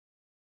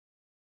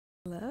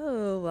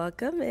Hello,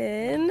 welcome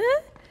in.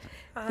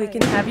 If we Hi.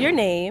 can have your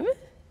name.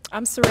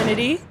 I'm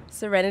Serenity.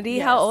 Serenity,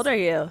 how Yes. old are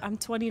you? I'm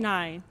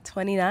 29.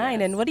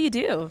 29. And Yes. what do you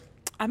do?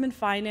 I'm in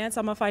finance.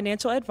 I'm a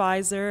financial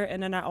advisor,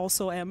 and then I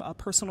also am a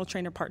personal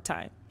trainer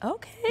part-time.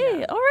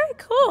 Okay, Yeah. all right,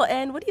 cool.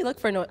 And what do you look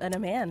for in a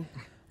man?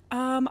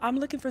 I'm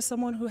looking for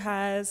someone who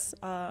has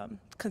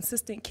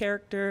consistent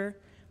character,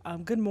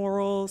 good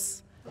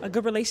morals, a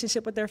good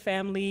relationship with their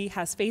family,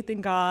 has faith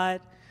in God.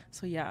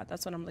 So yeah,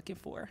 that's what I'm looking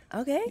for.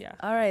 Okay, Yeah.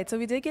 all right. So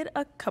we did get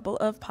a couple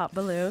of pop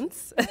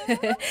balloons.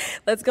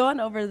 Let's go on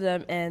over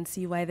them and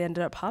see why they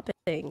ended up popping.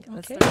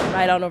 Let's Okay. start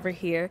right on over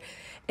here.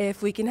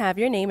 If we can have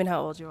your name and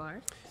how old you are.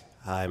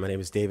 Hi, my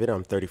name is David.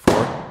 I'm 34.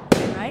 All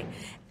right.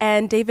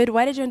 And David,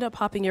 why did you end up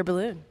popping your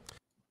balloon?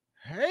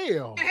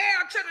 Hell.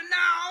 Hell to the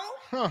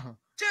no. Huh.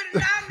 To the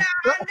no,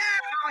 no,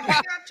 no.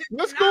 Hell to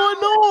What's the going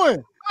no.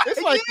 on?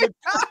 It's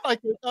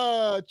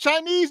like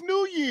Chinese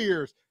New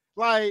Year's.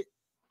 Like,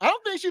 I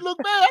don't think she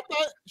looked bad. I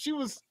thought she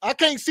was. I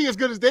can't see as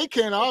good as they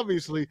can,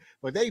 obviously,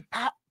 but they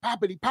pop,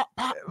 poppity, pop,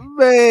 pop.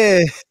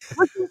 Man,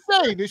 What did she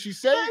say? Did she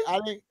say?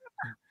 I didn't.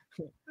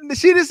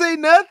 she didn't say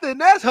nothing.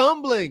 That's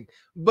humbling.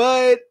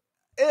 But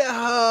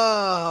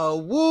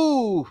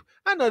woo.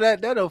 I know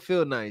that don't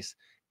feel nice.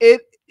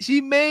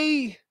 She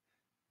may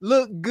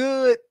look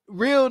good,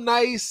 real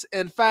nice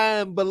and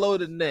fine below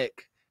the neck.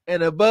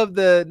 And above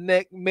the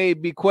neck may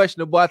be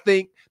questionable. I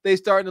think they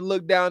starting to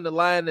look down the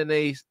line and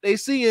they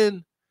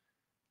seeing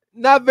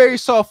not very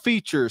soft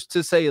features,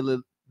 to say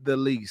the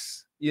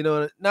least. You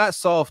know, not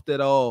soft at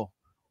all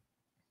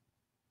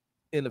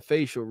in the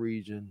facial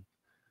region.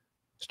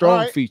 Strong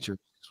Right. features.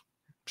 Well,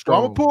 I'm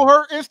Strong. gonna pull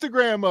her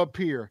Instagram up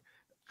here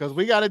because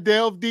we gotta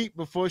delve deep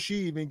before she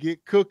even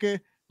get cooking.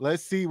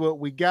 Let's see what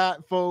we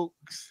got,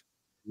 folks.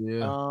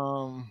 Yeah.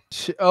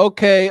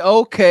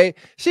 Okay.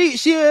 She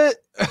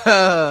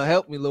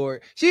help me,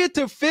 Lord. She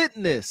into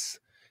fitness.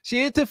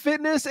 She into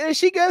fitness, and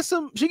she got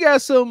some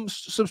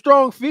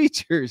strong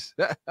features.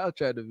 I'll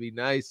try to be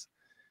nice.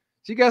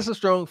 She got some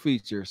strong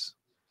features.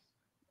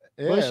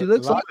 Well, Yeah, she a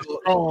looks lot like of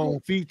strong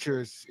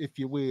features, if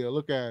you will.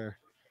 Look at her.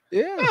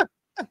 yeah.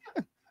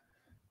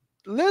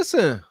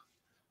 Listen,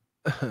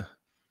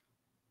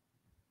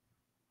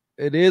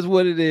 it is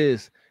what it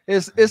is.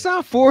 It's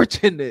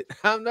unfortunate.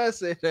 I'm not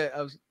saying that.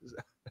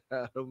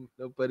 I don't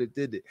know, but it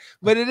did it.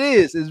 But it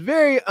is. It's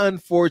very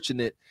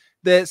unfortunate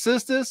that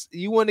sisters,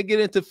 you want to get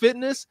into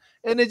fitness,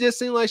 and it just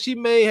seemed like she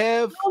may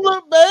have. Don't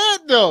look bad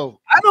though.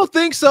 I don't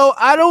think so.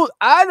 I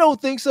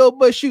don't think so.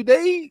 But shoot,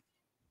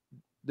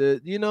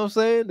 you know what I'm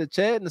saying? The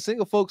chat and the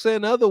single folks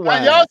saying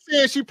otherwise. Y'all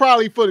saying she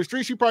probably for the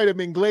street. She probably have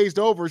been glazed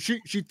over. She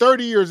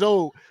 30 years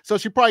old, so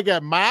she probably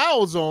got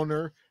miles on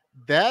her.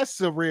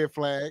 That's a red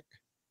flag.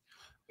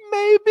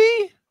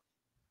 Maybe.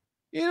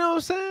 You know what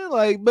I'm saying?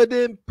 Like, but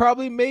then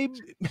probably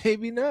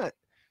maybe not.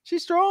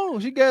 She's strong.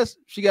 She got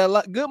a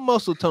lot good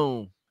muscle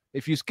tone.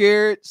 If you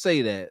scared,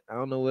 say that. I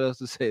don't know what else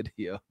to say to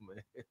y'all,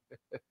 man.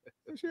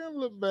 She don't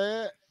look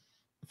bad.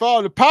 For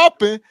all the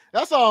popping,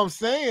 that's all I'm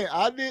saying.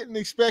 I didn't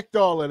expect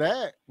all of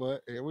that,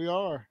 but here we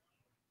are.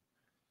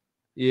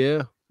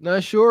 Yeah,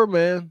 not sure,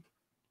 man.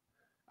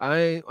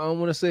 I don't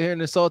want to sit here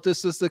and insult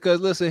this sister because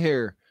listen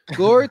here,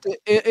 glory to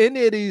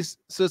any of these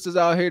sisters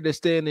out here that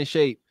staying in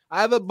shape.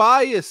 I have a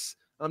bias.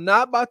 I'm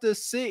not about to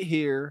sit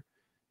here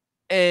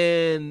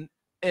and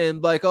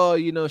like, oh,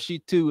 you know, she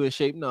too in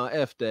shape. No,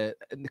 F that.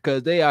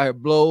 Because they are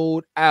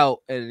blowed out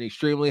at an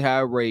extremely high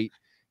rate.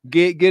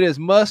 Get as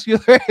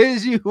muscular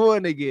as you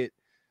want to get.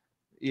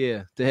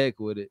 Yeah, to heck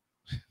with it.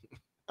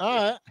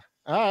 All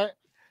right.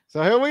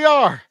 So here we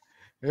are.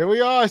 Here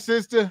we are,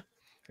 sister.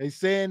 They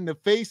saying the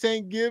face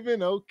ain't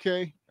giving.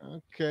 Okay.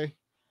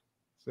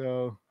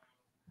 So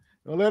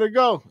don't let her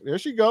go. There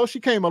she goes. She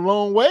came a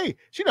long way.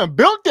 She done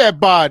built that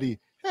body.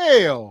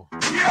 Hell.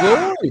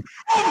 Glory.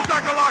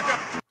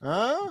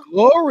 Huh?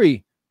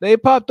 Glory. They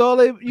popped all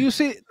they you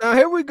see. Now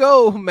here we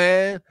go,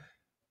 man.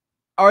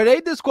 Are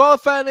they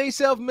disqualifying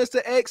themselves,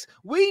 Mr. X?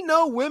 We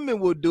know women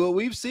will do it.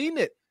 We've seen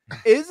it.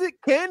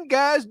 Can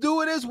guys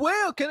do it as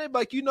well? Can they be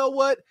like, you know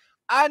what?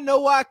 I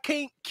know I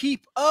can't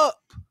keep up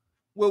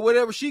with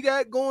whatever she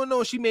got going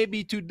on. She may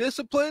be too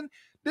disciplined.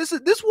 This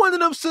one of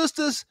them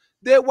sisters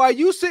that while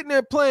you sitting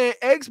there playing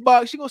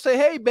Xbox, she gonna say,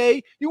 hey,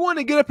 babe, you want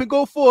to get up and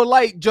go for a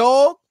light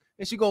jog?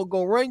 And she gonna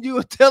go run you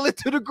and tell it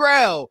to the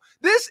ground.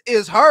 This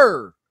is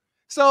her.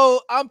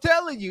 So I'm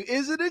telling you,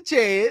 is it a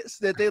chance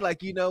that they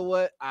like, you know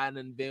what? I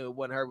done been with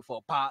one of her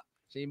before. Pop.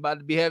 She ain't about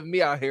to be having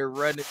me out here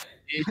running.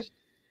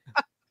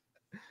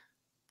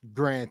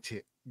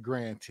 Granted.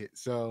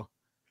 So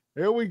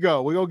here we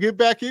go. We're gonna get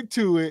back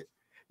into it.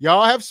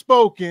 Y'all have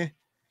spoken.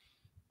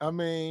 I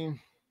mean,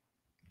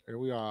 here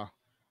we are.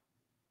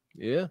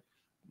 Yeah.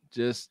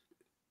 Just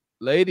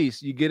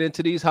ladies, you get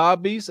into these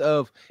hobbies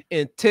of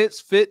intense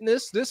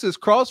fitness. This is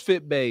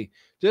CrossFit Bay.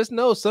 Just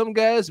know some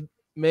guys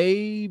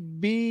may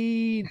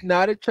be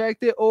not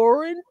attracted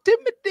or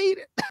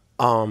intimidated.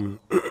 Um,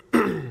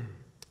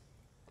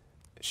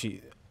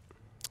 she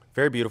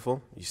very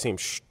beautiful. You seem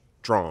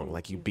strong,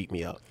 like you beat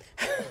me up.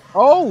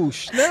 Oh,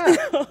 snap.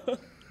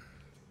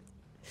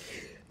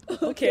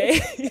 Okay.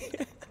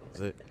 That's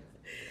it.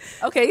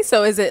 Okay,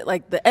 so is it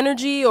like the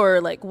energy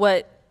or like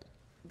what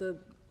the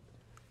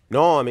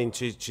No, I mean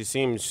she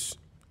seems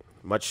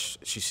like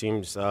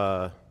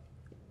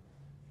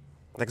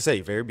I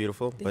say, very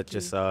beautiful, but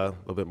just a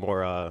little bit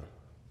more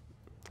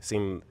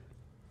seem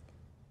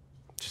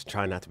just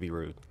trying not to be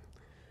rude.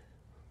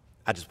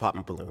 I just popped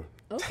my balloon.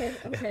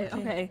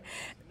 okay.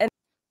 And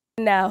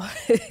now,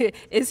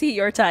 is he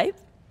your type?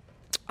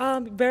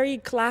 Very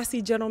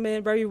classy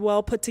gentleman, very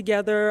well put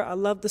together. I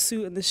love the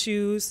suit and the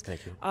shoes.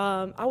 Thank you.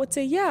 I would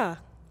say yeah.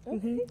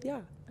 Yeah.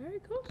 All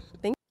right, cool.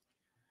 Thank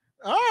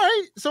All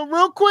right. So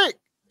real quick,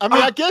 I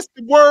mean, I guess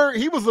the word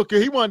he was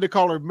looking, he wanted to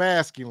call her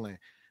masculine.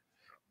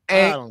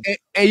 And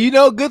you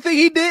know, good thing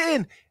he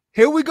didn't.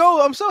 Here we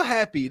go. I'm so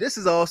happy. This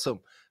is awesome.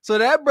 So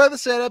that brother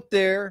sat up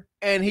there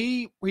and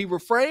he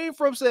refrained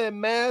from saying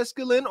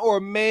masculine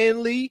or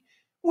manly,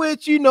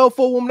 which, you know,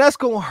 for a woman, that's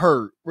going to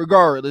hurt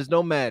regardless,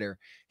 no matter.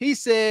 He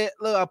said,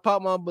 look, I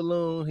popped my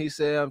balloon. He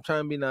said, I'm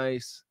trying to be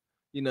nice.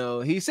 You know,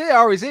 he said, I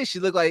already said she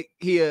looked like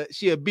she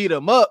had beat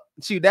him up.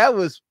 That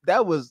was,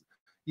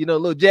 you know, a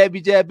little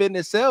jabby jab in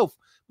itself.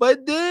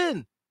 But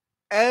then,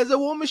 as a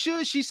woman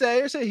should, she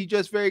said he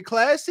dressed very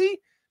classy.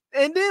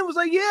 And then was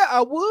like, yeah,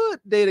 I would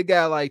date a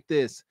guy like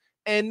this.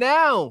 And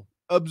now,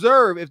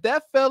 observe, if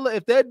that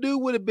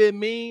dude would have been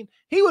mean,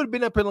 he would have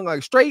been up here looking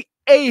like straight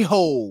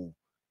a-hole.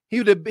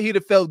 He'd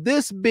have felt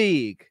this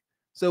big.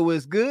 So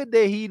it's good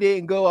that he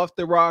didn't go off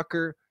the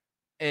rocker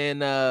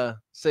and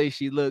say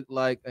she looked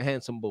like a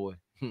handsome boy.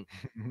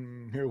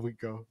 Here we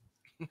go.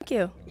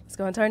 you. Let's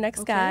go on to our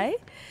next guy.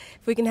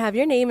 If we can have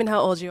your name and how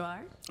old you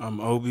are. I'm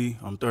Obi.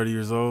 I'm 30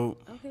 years old.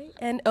 Okay.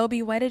 And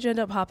Obi, why did you end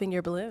up popping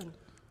your balloon?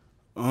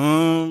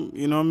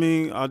 You know what I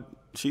mean?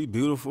 She's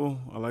beautiful.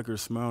 I like her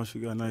smile. She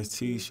got nice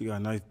teeth. She got a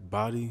nice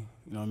body.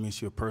 You know what I mean?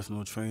 She a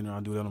personal trainer. I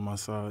do that on my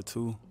side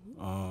too.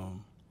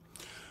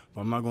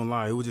 But I'm not gonna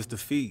lie, it was just the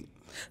feet.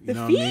 You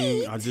know what I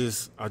mean? I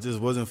just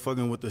wasn't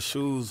fucking with the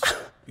shoes.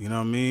 You know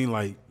what I mean?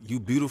 Like, you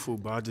beautiful,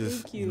 but I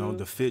just, you know,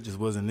 the fit just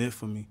wasn't it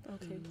for me.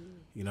 Okay.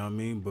 You know what I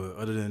mean? But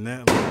other than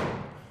that,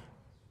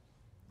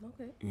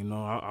 like, you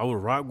know, I would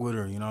rock with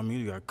her. You know what I mean?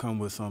 You gotta come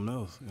with something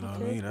else. You know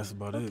what I mean? That's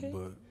about it.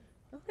 But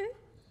Okay.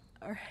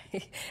 All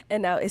right.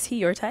 And now, is he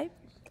your type?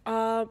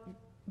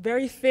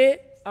 Very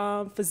fit,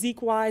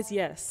 physique-wise,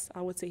 yes.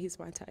 I would say he's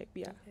my type,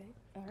 yeah. Okay.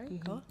 All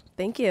right, cool.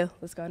 Thank you.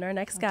 Let's go on to our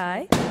next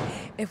guy.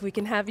 If we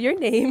can have your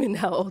name and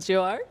how old you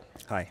are.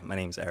 Hi, my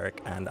name's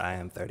Eric, and I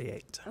am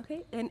 38.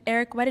 Okay. And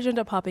Eric, why did you end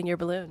up popping your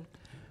balloon?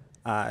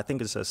 I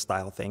think it's a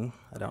style thing.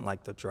 I don't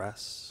like the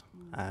dress,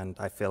 and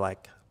I feel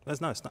like it's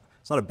not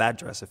a bad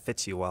dress. It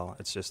fits you well.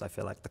 It's just I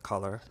feel like the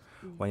color,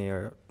 when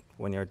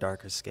you're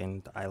darker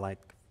skinned, I like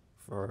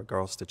for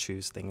girls to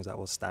choose things that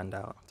will stand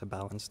out to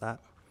balance that.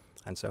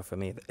 And so for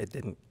me, it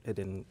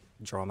didn't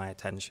draw my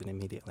attention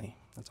immediately.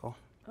 That's all.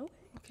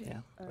 Okay. Yeah,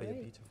 All but you're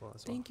right. beautiful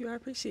as well. Thank you. I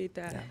appreciate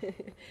that. Yeah.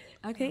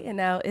 Okay. And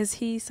now, is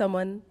he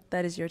someone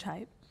that is your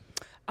type?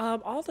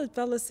 All the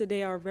fellas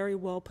today are very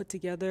well put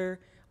together.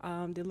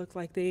 They look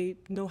like they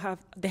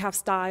have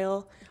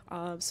style.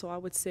 So I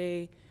would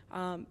say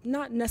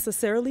not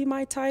necessarily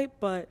my type,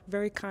 but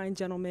very kind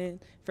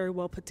gentlemen, very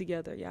well put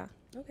together. Yeah.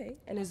 Okay.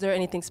 And is there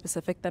anything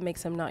specific that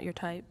makes him not your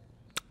type?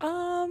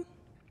 I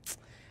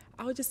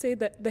would just say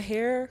that the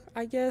hair,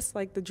 I guess,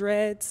 like the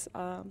dreads.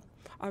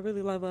 I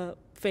really love a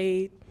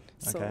fade.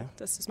 So Okay.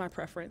 that's just my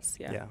preference.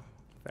 Yeah. Yeah,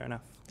 fair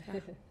enough.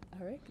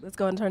 All right. Let's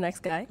go on to our next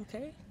guy.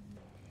 Okay.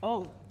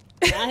 Oh,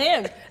 not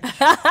him.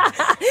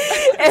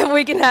 If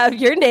we can have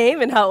your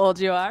name and how old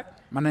you are.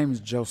 My name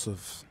is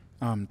Joseph.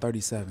 I'm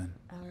 37.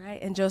 All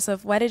right. And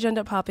Joseph, why did you end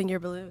up popping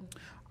your balloon?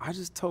 I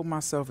just told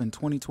myself in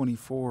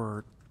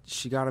 2024,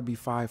 she got to be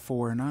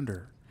 5'4" and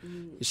under.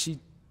 Is she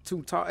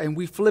too tall? And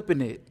we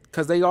flipping it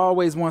because they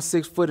always want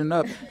 6 foot and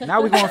up.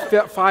 Now we're going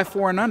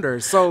 5'4" and under.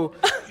 So,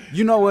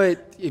 you know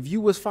what? If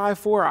you was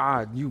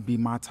 5'4", you'd be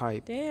my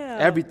type.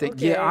 Damn. Everything.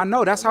 Okay. Yeah, I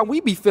know. That's how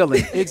we be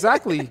feeling.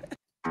 Exactly.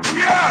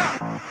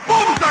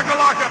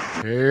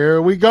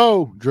 Here we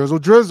go. Drizzle,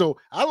 drizzle.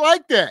 I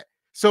like that.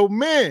 So,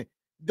 men,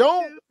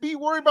 don't be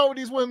worried about what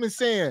these women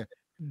saying.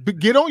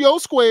 Get on your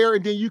square,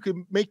 and then you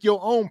can make your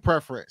own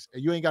preference.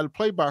 And you ain't got to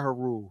play by her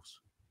rules.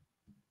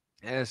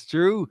 That's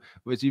true,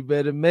 but you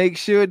better make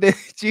sure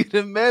that you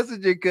the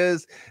messenger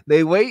because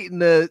they waiting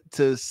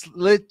to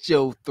slit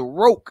your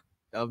throat.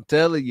 I'm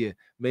telling you,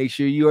 make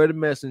sure you are the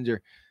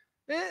messenger.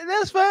 And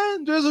that's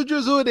fine.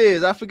 Drizzle it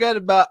is. I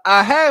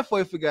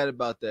halfway forgot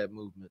about that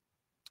movement.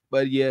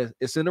 But yeah,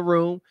 it's in the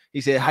room.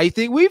 He said, how you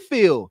think we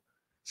feel?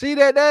 See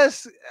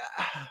that's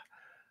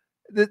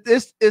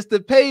it's the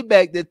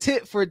payback, the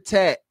tit for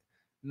tat.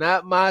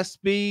 Not my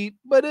speed,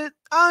 but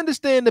I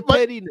understand the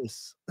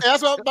pettiness.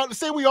 That's what I was about to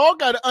say. We all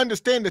got to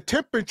understand the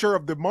temperature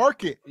of the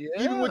market. Yeah.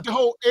 Even with the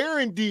whole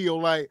Aaron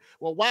deal, like,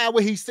 well, why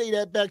would he say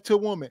that back to a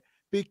woman?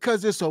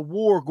 Because it's a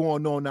war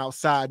going on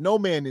outside. No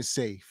man is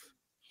safe.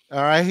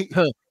 All right.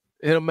 It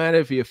don't matter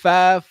if you're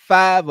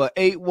 5'5" or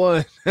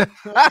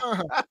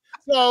 8'1".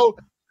 So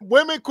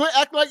women, quit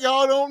acting like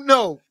y'all don't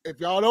know. If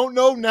y'all don't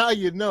know, now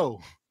you know.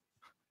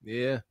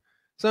 Yeah.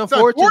 It's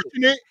unfortunate.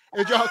 It's unfortunate.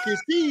 As y'all can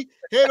see,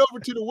 head over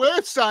to the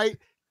website.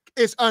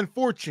 It's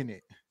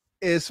unfortunate.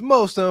 It's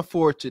most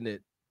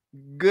unfortunate.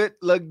 Good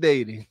luck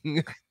dating.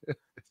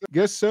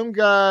 Guess some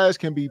guys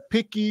can be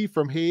picky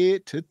from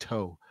head to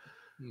toe.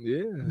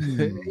 Yeah.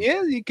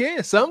 Yeah, you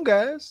can. Some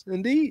guys,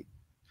 indeed.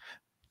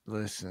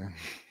 Listen.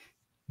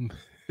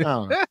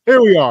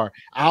 Here we are.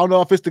 I don't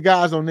know if it's the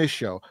guys on this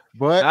show,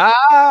 but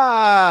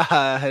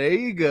there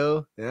you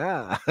go.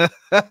 Yeah.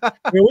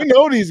 we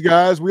know these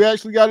guys. We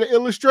actually got an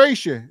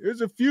illustration.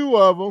 There's a few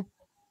of them.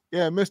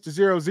 Yeah, Mr.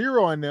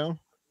 00 on them.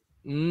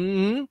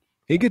 Mm-hmm.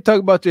 He could talk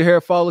about your hair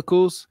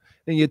follicles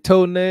and your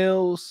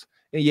toenails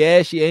and your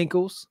ashy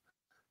ankles.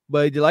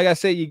 But like I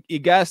said, you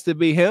got to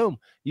be him.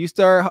 You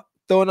start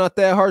throwing out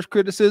that harsh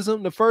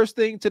criticism, the first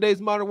thing today's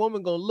modern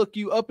woman gonna look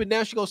you up and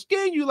down. She gonna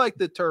scan you like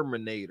the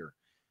Terminator.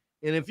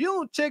 And if you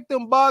don't check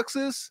them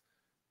boxes,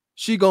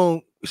 she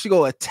gonna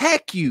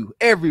attack you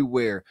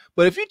everywhere.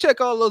 But if you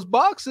check all those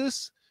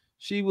boxes,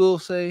 she will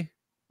say,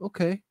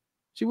 okay.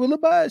 She will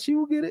abide. She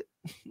will get it.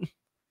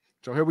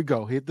 So here we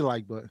go. Hit the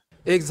like button.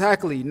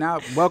 Exactly. Now,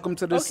 welcome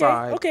to the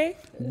side. Okay.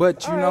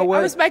 But you All know right. what?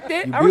 I respect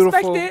it. You I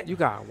respect beautiful. it. You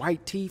got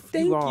white teeth.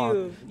 Thank you. All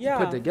you. Yeah.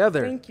 put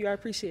together. Thank you. I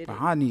appreciate it.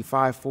 But I need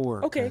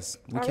 5'4". Okay.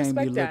 We I can't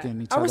be respect that.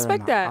 looking each I other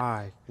respect in the that.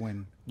 eye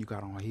when you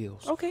got on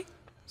heels. Okay.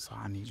 So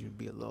I need you to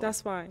be a little.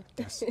 That's fine.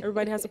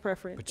 Everybody has a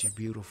preference. But you're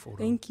beautiful. Though.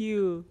 Thank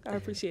you. I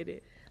appreciate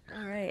it.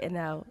 All right. And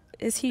now,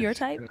 is he your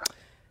type?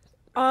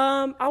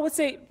 I would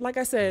say, like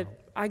I said,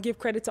 I give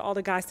credit to all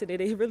the guys today.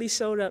 They really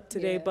showed up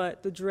today, Yeah.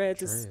 but the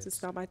dreads is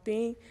just not my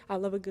thing. I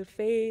love a good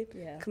fade,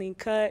 clean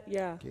cut.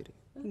 Yeah. Get it.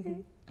 Okay.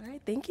 All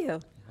right. Thank you.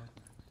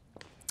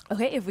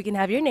 Okay. If we can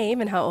have your name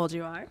and how old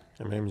you are.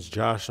 My name is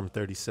Josh. I'm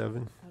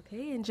 37.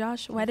 Okay. And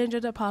Josh, why didn't you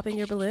end up popping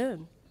your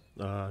balloon?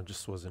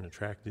 Just wasn't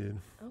attracted.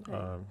 Okay.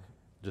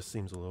 Just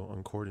seems a little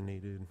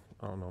uncoordinated.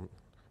 I don't know.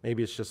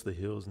 Maybe it's just the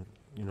heels and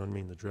you know what I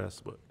mean, the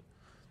dress, but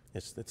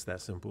it's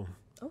that simple.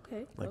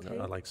 Okay. Like okay.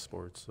 I like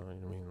sports, so you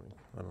know what I mean.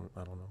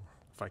 I don't know.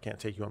 If I can't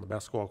take you on the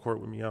basketball court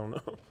with me, I don't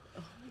know.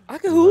 I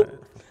can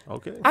hoop.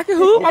 Okay. I can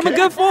hoop. I'm a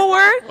good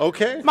forward.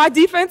 Okay. My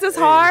defense is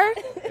hard.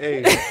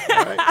 Hey,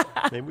 all right.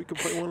 Maybe we can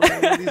play one of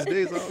these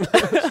days.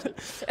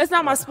 It's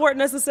not my sport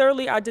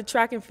necessarily. I did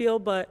track and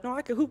field, but no,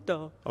 I can hoop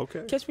though.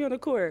 Okay. Catch me on the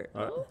court.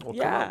 Well,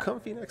 yeah. come out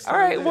comfy next time.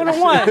 All right, then.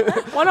 one-on-one.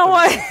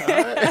 One-on-one.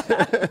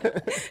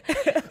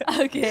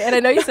 Okay. And I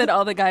know you said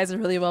all the guys are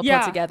really well Yeah.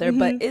 put together,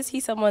 but is he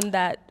someone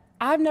that?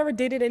 I've never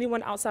dated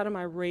anyone outside of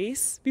my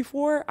race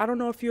before. I don't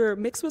know if you're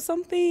mixed with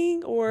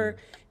something or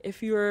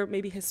if you're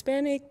maybe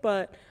Hispanic,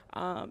 but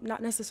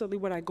not necessarily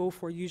what I go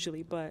for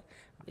usually. But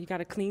you got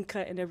a clean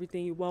cut and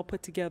everything. You're well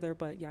put together,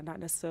 but yeah, not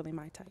necessarily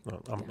my type.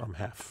 Well, I'm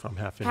half. I'm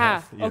half and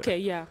Half. half. Yeah. Okay,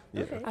 yeah.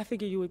 Yeah. Okay. I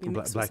figured you would be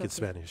mixed Black with and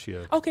something. Spanish.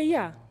 Yeah. Okay,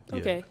 yeah. Yeah.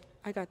 Okay,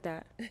 I got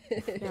that.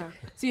 Yeah.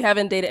 So you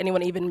haven't dated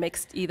anyone even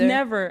mixed either?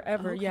 Never,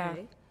 ever. Yeah.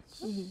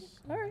 Okay.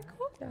 All right,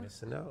 cool.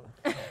 Missing out.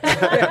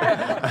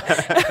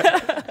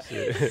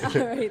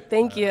 All right,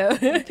 thank you.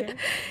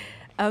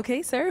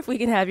 Okay, sir, if we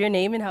can have your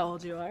name and how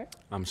old you are.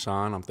 I'm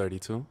Sean. I'm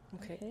 32.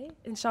 Okay.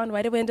 And Sean,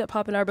 why did we end up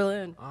popping our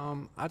balloon?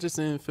 I just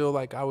didn't feel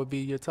like I would be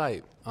your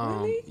type.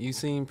 Really? You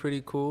seem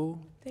pretty cool.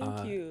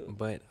 Thank you.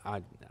 But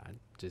I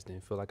just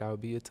didn't feel like I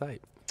would be your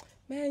type.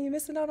 Man, you're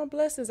missing out on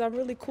blessings. I'm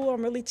really cool.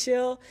 I'm really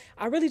chill.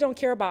 I really don't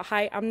care about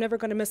height. I'm never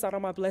going to miss out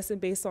on my blessing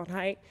based on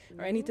height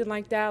or anything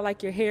like that.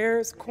 Like your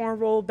hair's corn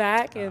rolled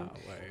back and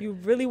you're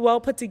really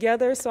well put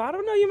together. So I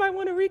don't know. You might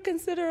want to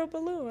reconsider a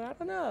balloon. I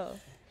don't know.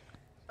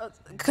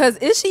 Because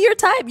is she your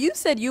type? You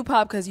said you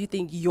pop because you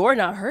think you're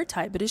not her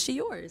type, but is she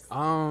yours?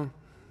 You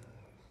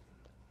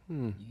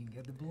can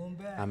get the balloon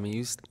back. I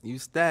mean, you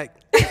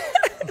stacked.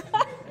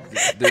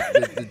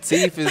 the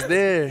teeth is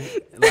there.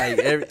 Like,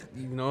 every.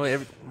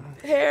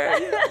 Hair,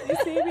 you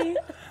see me?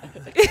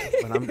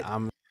 But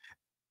I'm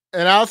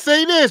And I'll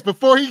say this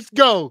before he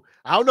go.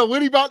 I don't know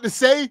what he about to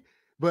say,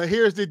 but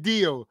here's the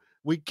deal.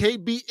 We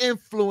can't be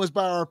influenced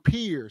by our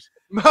peers.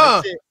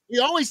 We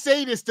always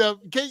say this stuff.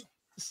 You can't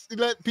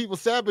let people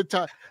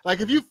sabotage. Like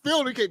if you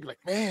feel it, you can't be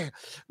like, man,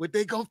 what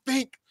they gonna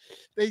think?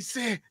 They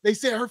said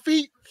her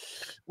feet.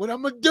 What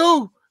I'm gonna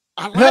do?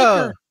 I like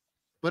her,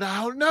 but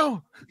I don't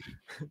know.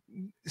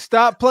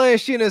 Stop playing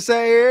shit and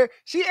say here.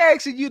 She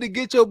asking you to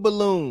get your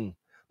balloon.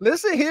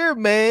 Listen here,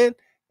 man.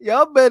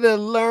 Y'all better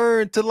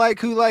learn to like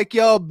who like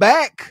y'all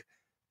back.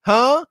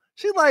 Huh?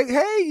 She's like,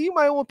 hey, you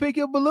might want to pick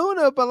your balloon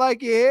up. I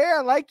like your hair.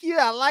 I like you.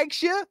 I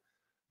like you.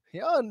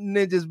 Y'all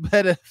niggas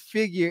better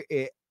figure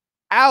it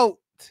out.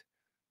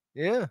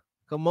 Yeah.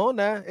 Come on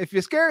now. If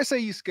you're scared, say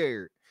you're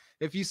scared.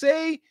 If you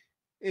say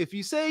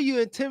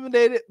you're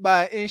intimidated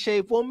by an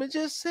in-shape woman,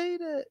 just say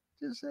that.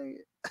 Just say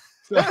it.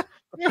 So,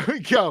 here we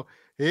go.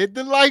 Hit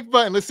the like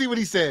button. Let's see what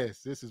he says.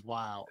 This is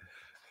wild.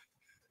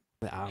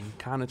 I'm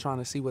kind of trying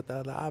to see what the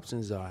other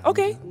options are.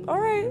 Okay. All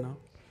right. You know?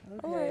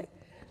 Okay.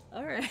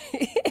 All right.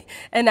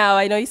 And now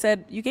I know you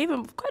said you gave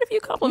him quite a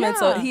few compliments.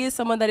 So he is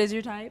someone that is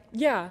your type?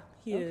 Yeah,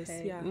 he is.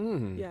 Yeah.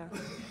 Yeah.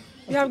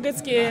 You have good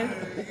skin.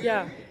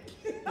 Yeah.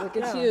 Look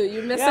at you.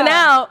 You're missing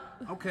out.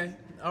 Okay.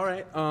 All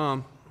right.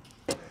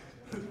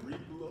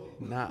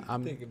 Nah,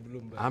 I'm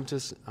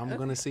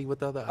gonna see what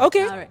the other.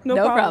 Okay, All right, no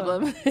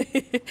problem.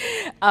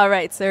 All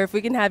right, sir, if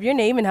we can have your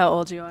name and how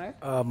old you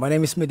are. My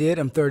name is Madid.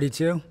 I'm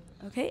 32.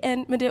 Okay,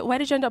 and Madid, why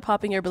did you end up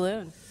popping your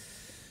balloon?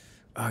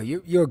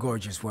 You're a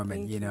gorgeous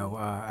woman. You know,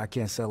 I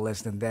can't say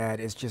less than that.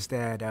 It's just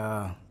that,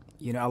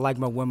 you know, I like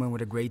my women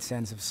with a great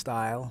sense of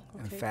style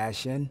and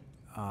fashion.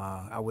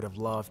 I would have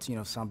loved, you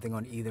know, something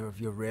on either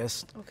of your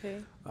wrists.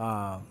 Okay.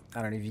 I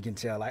don't know if you can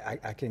tell,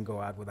 I can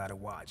go out without a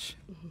watch.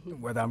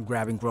 Whether I'm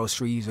grabbing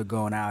groceries or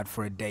going out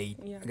for a date,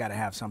 I got to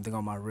have something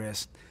on my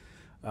wrist.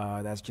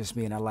 That's just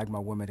me, and I like my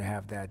women to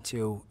have that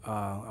too.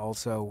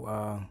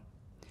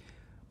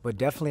 But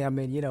definitely, I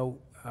mean, you know,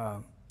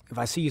 if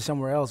I see you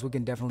somewhere else, we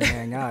can definitely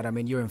hang out. I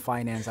mean, you're in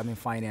finance, I'm in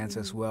finance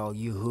as well.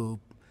 You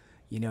hoop,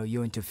 you know,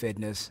 you're into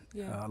fitness.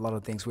 A lot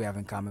of things we have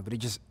in common, but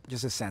it's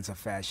just a sense of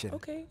fashion.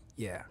 Okay.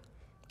 Yeah.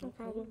 No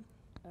problem.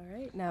 All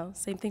right, now,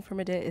 same thing for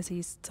Madid. Is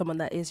he someone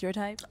that is your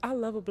type? I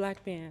love a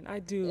black man. I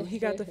do. He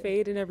got the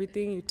fade and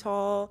everything. You're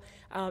tall.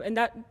 And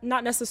that,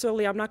 not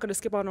necessarily, I'm not going to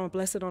skip out on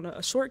blessed on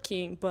a short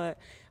king, but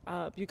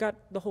you got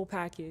the whole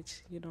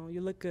package. You know,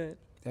 you look good.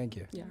 Thank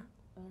you. Yeah.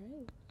 All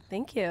right.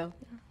 Thank you.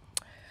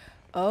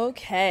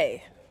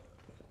 Okay.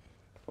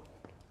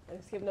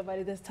 Let's give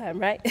nobody this time,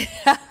 right?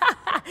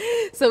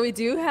 So we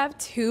do have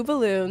 2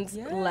 balloons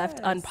left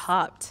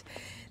unpopped.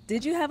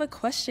 Did you have a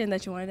question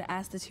that you wanted to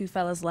ask the 2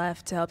 fellas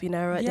left to help you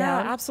narrow it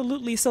down? Yeah,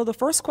 absolutely. So the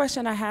first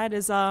question I had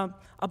is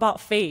about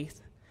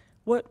faith.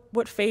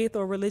 What faith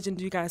or religion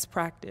do you guys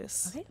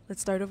practice? Okay, let's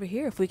start over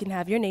here. If we can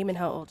have your name and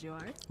how old you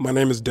are. My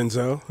name is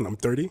Denzel, and I'm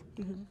 30.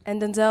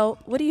 And Denzel,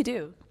 what do you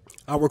do?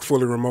 I work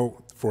fully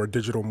remote for a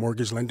digital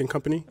mortgage lending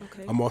company.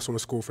 Okay. I'm also in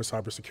school for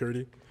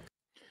cybersecurity.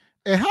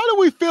 And how do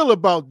we feel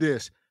about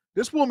this?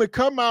 This woman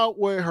come out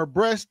with her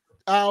breast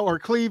out, her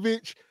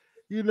cleavage,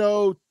 you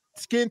know,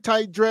 skin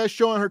tight dress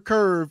showing her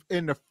curve,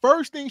 and the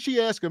first thing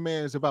she asks a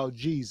man is about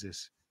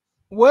Jesus.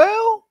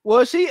 Well,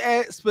 she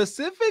asked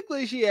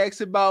specifically. She asked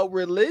about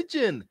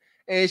religion,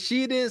 and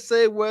she didn't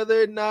say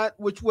whether or not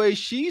which way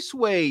she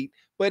swayed.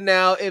 But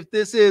now, if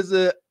this is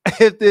an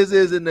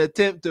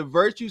attempt to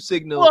virtue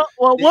signal,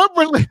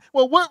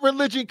 what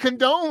religion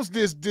condones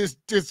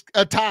this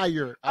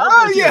attire?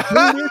 Oh yeah,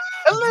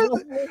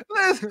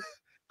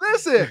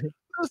 listen.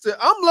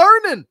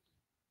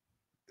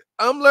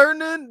 I'm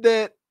learning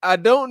that I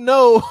don't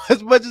know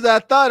as much as I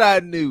thought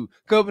I knew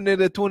coming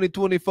into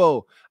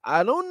 2024.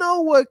 I don't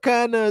know what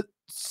kind of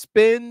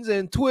spins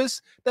and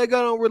twists that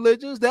got on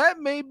religions. That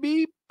may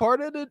be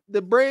part of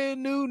the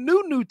brand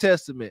New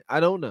Testament. I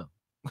don't know.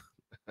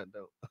 I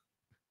don't.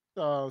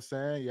 Oh, I'm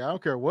saying, yeah, I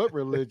don't care what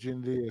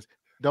religion it is.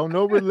 Don't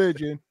know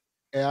religion.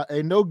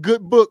 Ain't no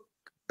good book.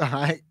 All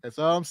right, that's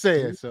all I'm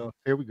saying. So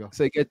here we go.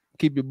 Say,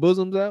 keep your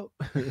bosoms out.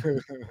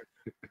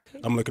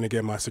 I'm looking to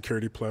get my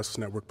Security Plus,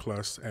 Network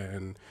Plus,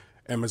 and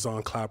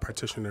Amazon Cloud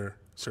Practitioner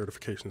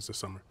certifications this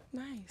summer.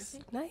 Nice.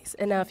 Okay, nice.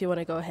 And now if you want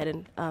to go ahead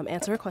and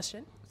answer a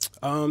question.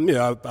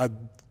 Yeah, I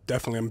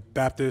definitely am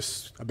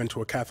Baptist. I went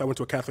to a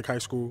Catholic high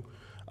school,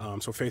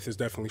 so faith is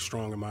definitely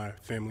strong in my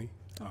family.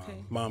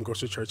 Okay. Mom goes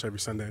to church every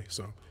Sunday,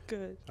 so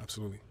good.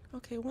 Absolutely.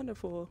 Okay,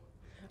 wonderful.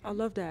 I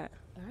love that.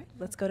 All right,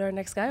 let's go to our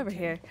next guy over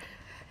here.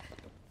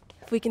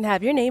 If we can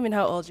have your name and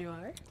how old you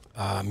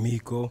are.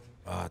 Miko,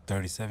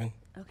 37.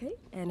 Okay,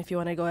 and if you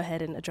want to go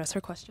ahead and address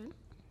her question.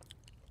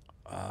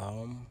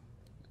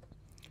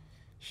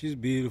 She's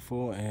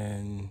beautiful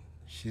and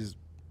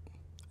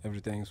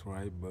everything's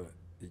right, but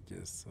it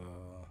just,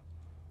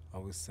 I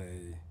would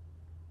say.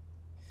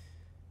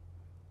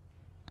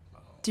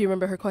 Do you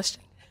remember her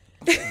question?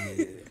 Yeah,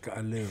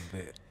 a little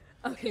bit.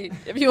 Okay,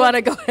 if you want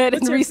to go ahead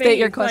and restate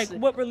your question.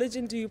 Like, what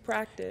religion do you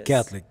practice?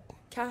 Catholic.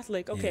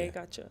 Catholic, okay, Yeah.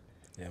 Gotcha.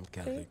 Yeah, I'm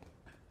Catholic.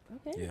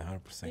 Okay. Yeah,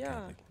 100%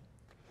 Catholic.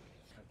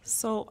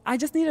 So I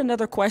just need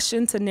another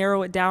question to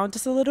narrow it down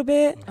just a little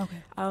bit.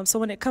 Okay. So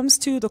when it comes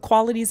to the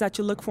qualities that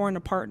you look for in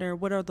a partner,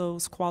 what are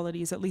those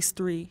qualities? At least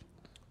 3.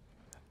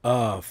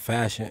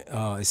 Fashion,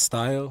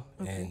 style,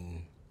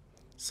 and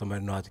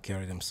somebody know how to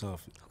carry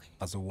themselves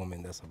as a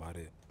woman. That's about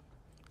it.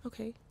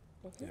 Okay.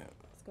 Yeah.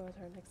 Let's go with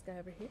our next guy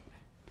over here.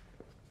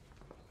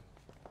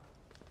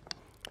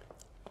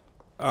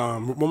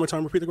 One more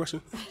time, repeat the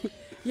question.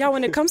 Yeah,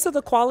 when it comes to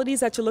the qualities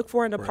that you look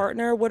for in a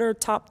partner, what are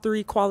top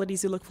 3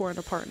 qualities you look for in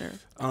a partner?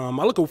 I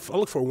look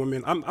for a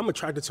woman. I'm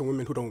attracted to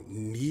women who don't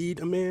need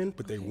a man,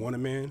 but they want a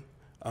man.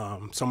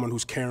 Someone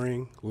who's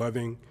caring,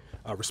 loving,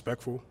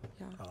 respectful,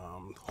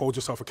 holds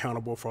yourself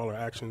accountable for all her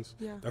actions.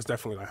 Yeah. That's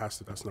definitely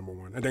that's number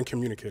 1. And then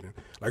communicating.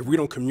 Like, if we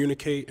don't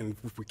communicate, and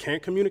if we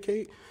can't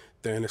communicate,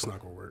 then it's not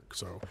gonna work.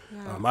 So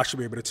I should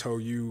be able to tell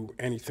you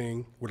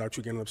anything without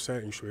you getting upset,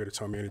 and you should be able to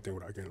tell me anything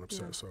without getting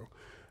upset. Yeah. So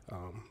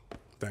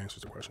that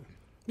answers the question.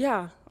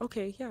 Yeah,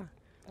 okay, yeah.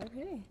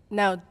 Okay.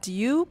 Now, do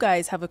you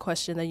guys have a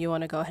question that you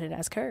want to go ahead and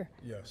ask her?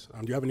 Yes.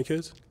 Do you have any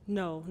kids?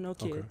 No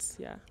kids,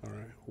 yeah. All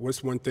right.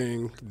 What's one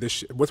thing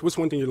what's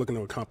one thing you're looking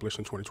to accomplish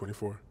in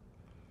 2024?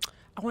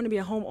 I want to be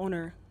a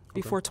homeowner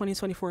before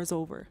 2024 is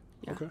over.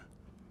 Yeah. Okay.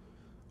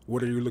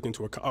 What are you looking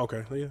to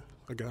accomplish? Okay, yeah,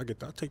 I get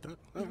that. I'll take that.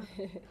 All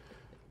right.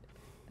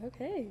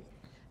 Okay.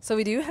 So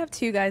we do have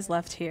 2 guys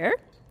left here.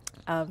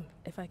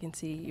 If I can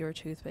see your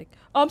toothpick.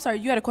 Oh, I'm sorry.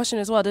 You had a question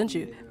as well, didn't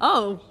you?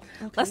 Oh,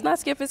 let's not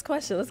skip his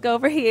question. Let's go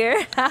over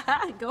here.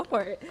 Go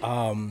for it.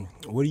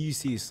 Where do you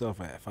see yourself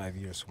at 5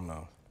 years from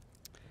now?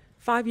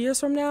 5 years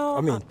from now?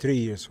 I mean, 3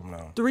 years from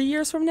now. 3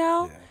 years from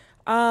now?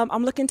 Yeah.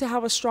 I'm looking to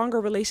have a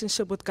stronger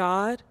relationship with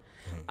God.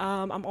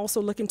 I'm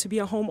also looking to be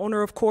a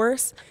homeowner, of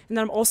course. And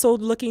then I'm also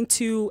looking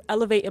to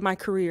elevate in my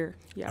career.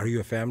 Yeah. Are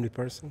you a family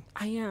person?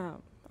 I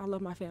am. I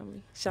love my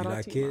family. Shout out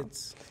like to you,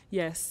 kids? Mom.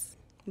 Yes.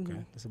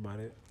 Okay, that's about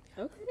it.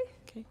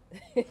 Okay.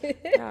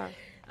 Yeah.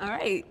 All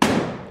right.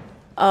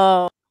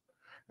 And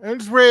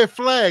it's red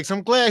flags.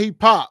 I'm glad he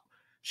popped.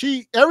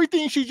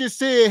 Everything she just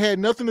said had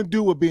nothing to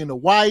do with being a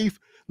wife,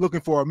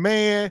 looking for a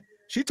man.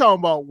 She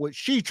talking about what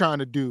she trying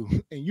to do,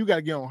 and you got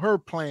to get on her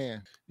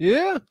plan.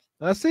 Yeah,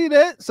 I see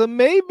that. So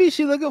maybe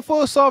she looking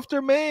for a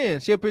softer man.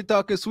 She up here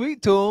talking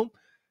sweet to him.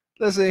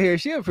 Listen here,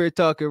 she up here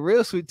talking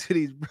real sweet to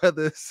these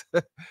brothers,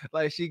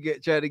 like she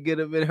try to get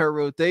them in her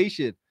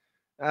rotation.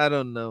 I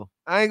don't know.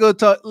 I ain't gonna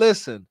talk.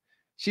 Listen,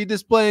 she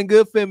displaying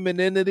good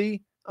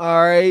femininity.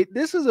 All right,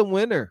 this is a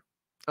winner.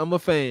 I'm a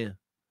fan.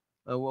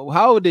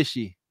 How old is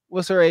she?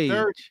 What's her age?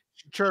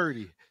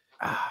 30.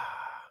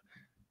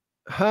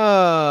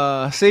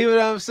 See what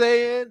I'm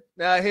saying?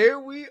 Now here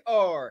we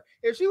are.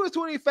 If she was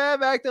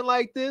 25 acting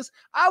like this,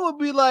 I would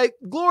be like,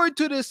 glory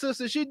to this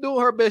sister. She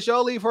doing her best.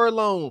 Y'all leave her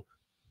alone.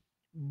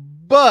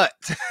 But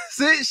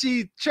since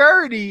she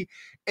 30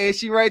 and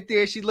she right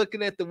there, she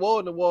looking at the wall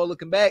and the wall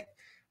looking back,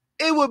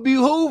 it would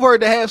behoove her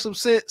to have some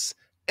sense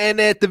and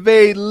at the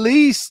very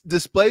least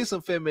display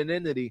some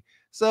femininity.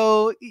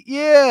 So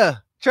yeah,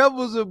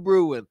 troubles are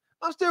brewing.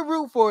 I'm still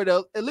rooting for her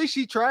though. At least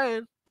she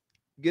trying.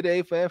 Get an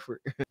A for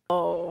effort.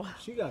 Oh,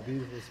 She got a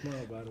beautiful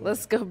smile, by the way.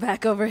 let's go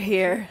back over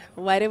here.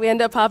 Why did we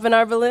end up popping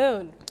our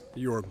balloon?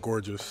 You are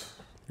gorgeous.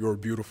 You are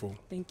beautiful.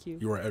 Thank you.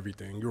 You are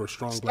everything. You're a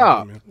strong Stop. black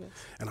woman. Yes.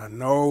 And I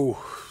know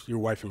you're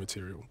wifey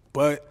material,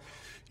 but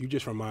you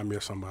just remind me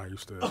of somebody I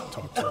used to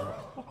talk to.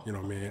 You know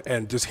what I mean?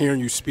 And just hearing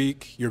you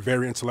speak, you're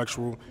very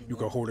intellectual. You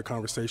can hold a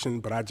conversation,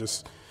 but I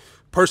just,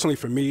 personally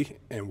for me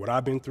and what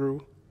I've been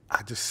through,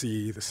 I just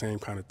see the same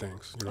kind of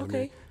things. You know what I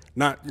mean?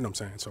 Not, you know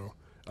what I'm saying? So,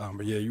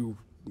 but yeah, you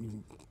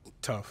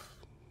tough.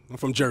 I'm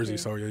from Jersey,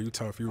 so yeah, you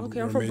tough. You're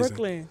I'm from amazing.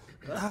 Brooklyn.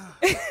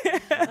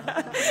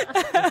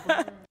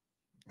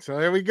 So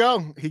there we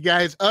go. He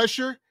got his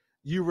usher.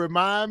 You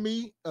remind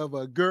me of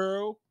a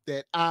girl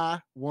that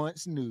I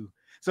once knew.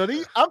 So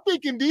I'm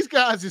thinking these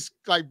guys is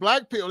like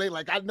black people. They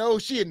like, I know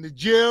she in the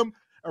gym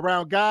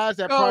around guys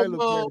that probably look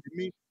better than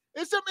me.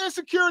 It's some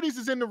insecurities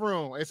is in the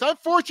room. It's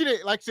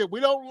unfortunate. Like I said, we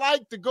don't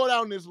like to go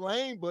down this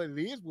lane, but it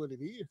is what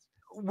it is.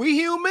 We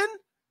human.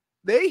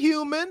 They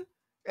human.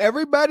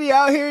 Everybody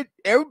out here,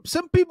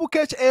 some people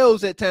catch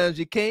L's at times.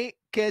 You can't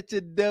catch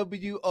a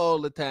W all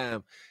the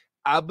time.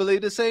 I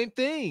believe the same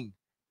thing.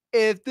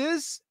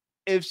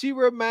 If she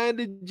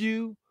reminded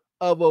you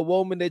of a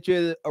woman that you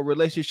had a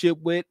relationship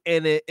with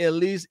and it at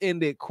least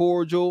ended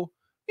cordial,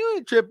 you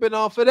ain't tripping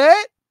off of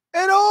that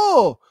at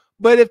all.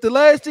 But if the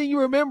last thing you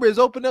remember is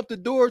open up the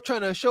door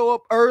trying to show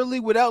up early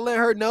without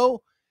letting her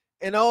know,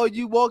 and all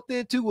you walked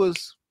into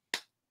was,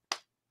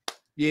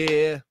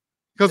 yeah.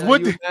 Because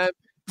what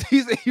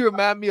you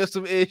remind me of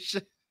some ish.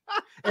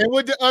 And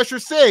what did Usher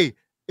say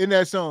in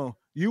that song?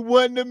 You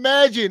wouldn't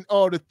imagine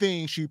all the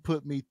things she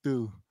put me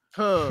through.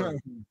 Huh.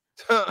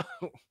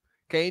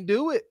 Can't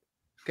do it.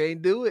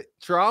 Can't do it.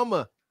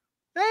 Trauma.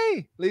 Hey,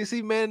 at least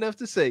he man enough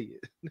to say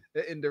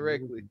it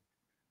indirectly.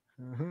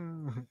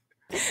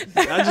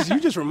 You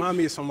just remind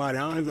me of somebody.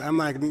 I'm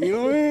like, you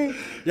know what I mean?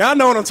 Y'all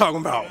know what I'm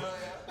talking about.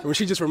 When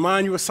she just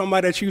remind you of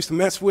somebody that you used to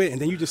mess with, and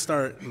then you just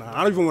start,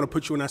 I don't even want to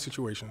put you in that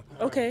situation.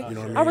 Okay. You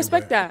know what I mean? I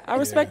respect that. I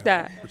respect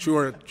that. But you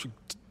are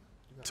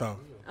tough.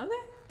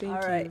 Okay. All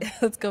right.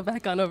 Let's go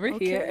back on over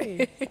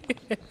here.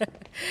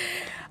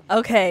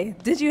 Okay.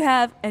 Did you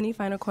have any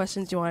final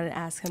questions you wanted to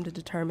ask him to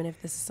determine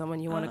if this is someone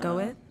you want to go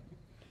with?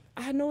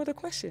 I had no other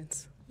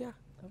questions. Yeah.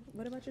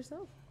 What about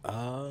yourself?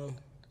 I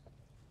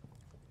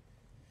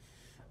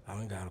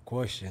don't got a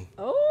question.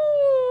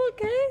 Oh,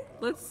 okay.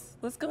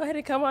 Let's go ahead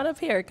and come on up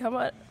here. Come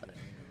on.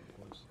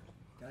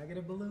 Can I get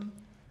a balloon?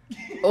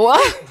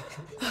 What?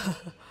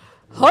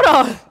 Hold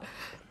on.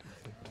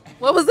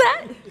 What was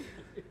that?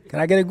 Can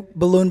I get a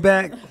balloon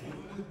back?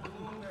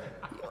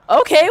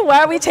 Okay, why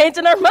are we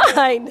changing our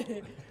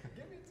mind?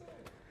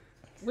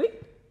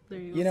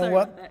 You know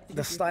what?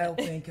 The style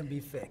thing can be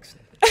fixed.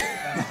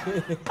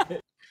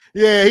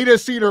 Yeah, he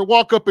just seen her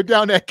walk up and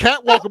down that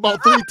catwalk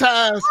about 3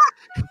 times.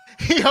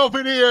 He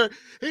over there.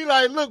 He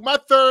like, look, my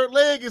third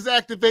leg is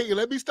activated.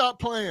 Let me stop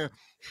playing.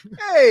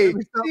 Hey,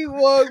 he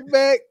walked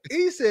back.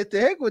 He said,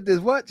 "The heck with this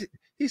watch."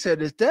 He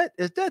said, "Is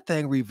that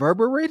thing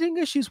reverberating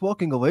as she's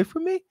walking away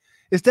from me?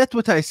 Is that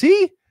what I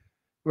see?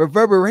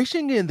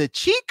 Reverberation in the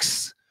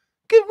cheeks?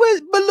 Give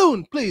me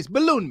balloon, please,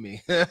 balloon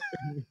me."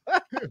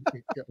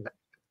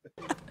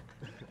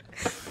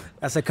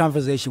 That's a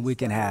conversation we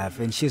can have,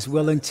 and she's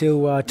willing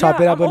to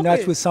top it up a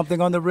notch with something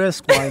on the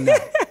wrist. Why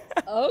not?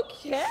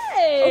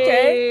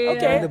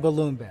 Okay. The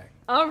balloon back.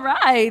 All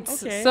right.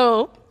 Okay.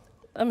 So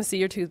I'm gonna see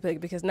your toothpick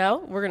because now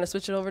we're gonna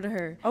switch it over to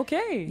her.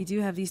 Okay. You do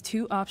have these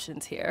two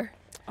options here.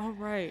 All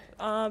right.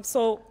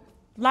 So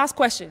last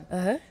question.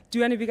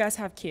 Do any of you guys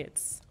have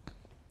kids?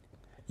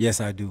 Yes,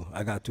 I do.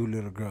 I got 2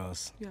 little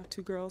girls. You have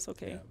 2 girls.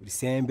 Okay. With the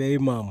same baby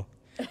mama.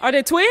 Are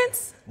they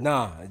twins?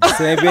 Nah, the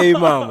same baby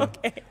mama.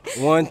 Okay.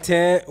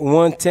 110,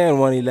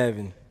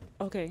 111.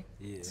 Okay.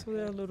 Yeah. So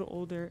they're a little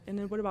older. And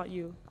then what about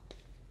you?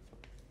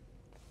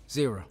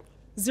 0.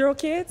 0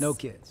 kids? No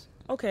kids.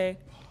 Okay.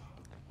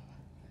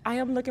 I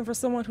am looking for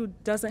someone who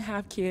doesn't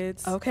have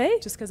kids. Okay.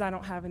 Just because I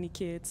don't have any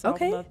kids. So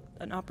Okay. I would love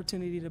an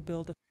opportunity to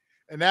build a.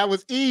 And that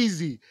was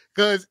easy,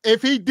 because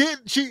if he did,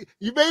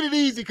 you made it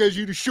easy because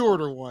you're the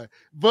shorter one.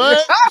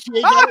 But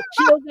she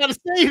don't gotta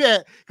say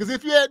that, because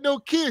if you had no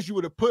kids, you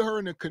would have put her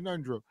in a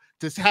conundrum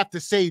to have to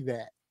say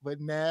that.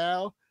 But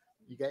now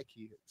you got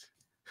kids.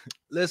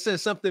 Listen,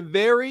 something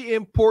very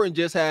important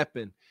just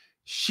happened.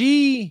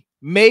 She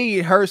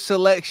made her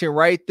selection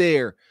right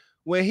there.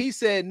 When he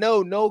said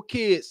no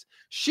kids,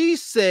 she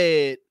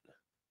said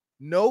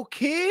no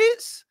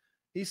kids.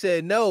 He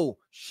said no.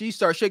 She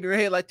started shaking her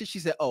head like this. She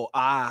said, "Oh,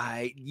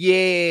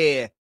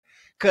 yeah,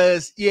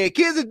 cause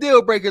kids a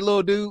deal breaker,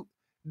 little dude.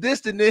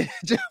 This the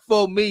ninja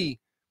for me."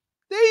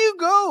 There you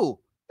go.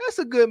 That's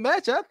a good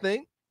match, I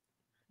think.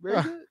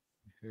 Very good.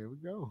 Here we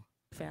go.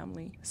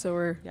 Family. So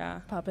we're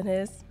popping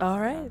his. All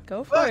right,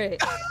 go for it.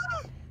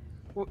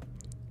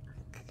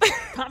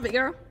 Pop it,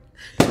 girl.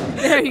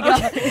 There you go.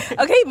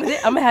 Okay,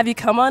 I'm gonna have you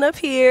come on up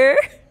here.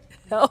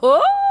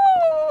 Oh.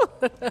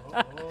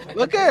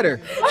 Look at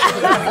her.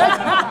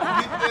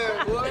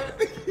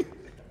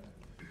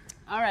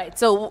 All right,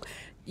 so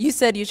you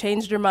said you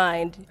changed your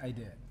mind. I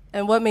did.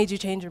 And what made you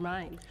change your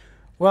mind?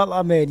 Well,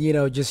 I mean,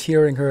 just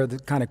hearing her, the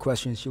kind of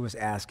questions she was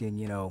asking,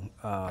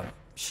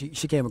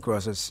 she came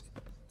across as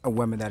a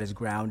woman that is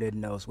grounded,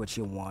 knows what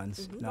she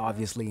wants,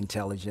 obviously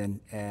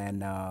intelligent,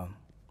 and, I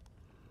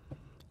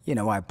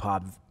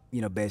pop,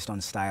 based on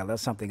style.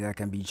 That's something that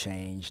can be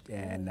changed,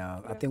 and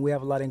I think we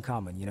have a lot in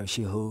common.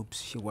 She hoops,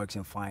 she works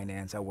in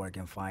finance, I work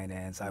in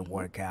finance, I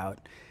work out.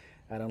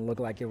 I don't look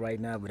like it right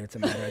now, but it's a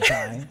matter of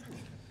time.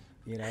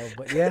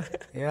 But yeah,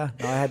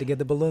 no, I had to get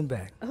the balloon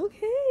back.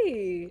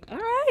 Okay, all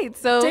right.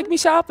 So take me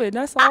shopping.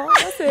 That's all.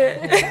 That's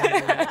it.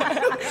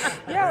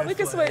 Yeah, we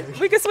can switch.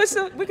 We can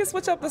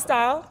switch up the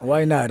style.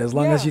 Why not? As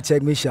long as you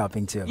take me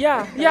shopping too.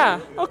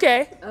 Yeah.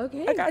 Okay.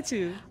 Okay. I got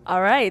you.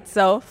 All right.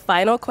 So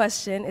final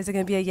question: is it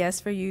going to be a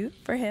yes for you,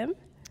 for him?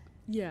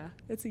 Yeah,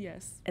 it's a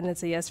yes. And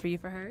it's a yes for you,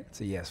 for her.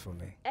 It's a yes for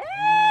me. Hey,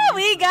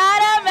 we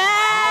got a match.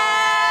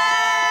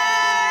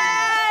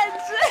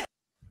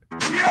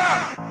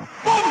 Yeah!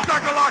 Boom,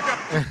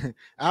 shakalaka!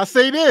 I'll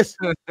say this.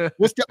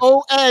 What's the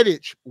old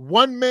adage?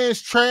 One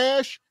man's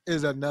trash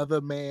is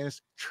another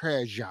man's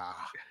treasure.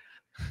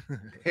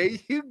 There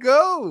you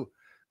go.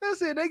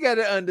 That's it. They got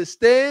an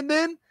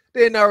understanding.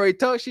 They didn't already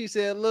talk. She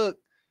said, look,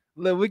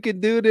 we can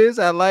do this.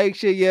 I like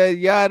shit,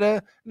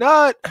 yada.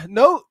 No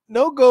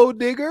gold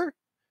digger.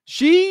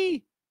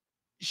 He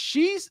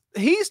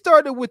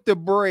started with the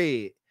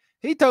bread.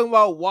 He talking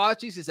about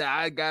watches. He said,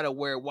 I gotta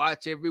wear a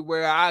watch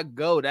everywhere I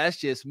go. That's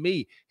just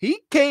me. He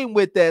came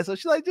with that. So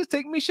she's like, just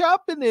take me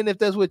shopping then if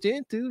that's what you're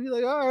into. He's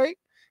like, all right.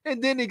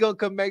 And then he gonna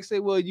come back and say,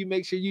 well, you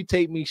make sure you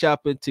take me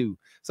shopping too.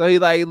 So he's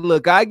like,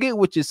 look, I get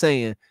what you're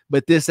saying,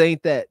 but this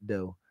ain't that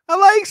though. I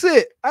likes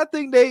it. I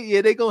think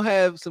they gonna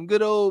have some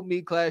good old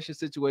meat clashing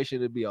situation.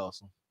 It'd be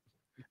awesome.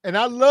 And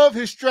I love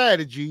his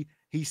strategy.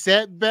 He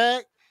sat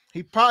back.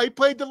 He probably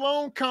played the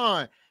long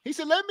con. He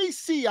said, let me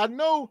see. I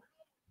know.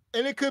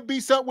 And it could be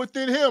something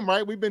within him,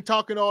 right? We've been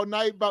talking all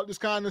night about this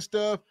kind of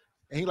stuff.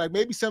 And he like,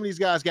 maybe some of these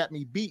guys got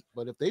me beat.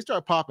 But if they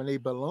start popping a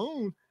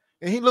balloon,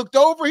 and he looked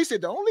over, he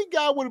said, the only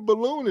guy with a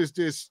balloon is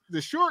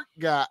the short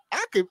guy.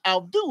 I could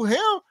outdo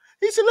him.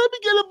 He said, let me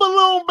get a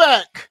balloon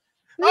back.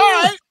 All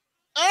right.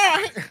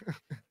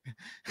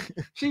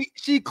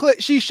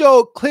 She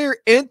showed clear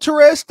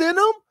interest in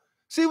him.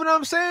 See what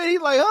I'm saying?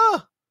 He's like,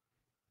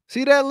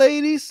 see that,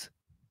 ladies?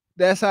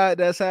 That's how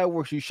it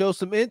works. You show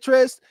some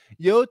interest,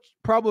 your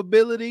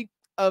probability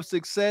of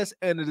success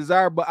and a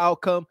desirable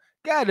outcome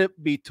gotta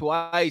be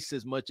twice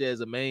as much as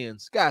a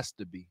man's. Got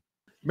to be.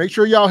 Make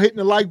sure y'all hitting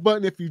the like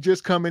button if you're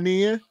just coming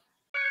in.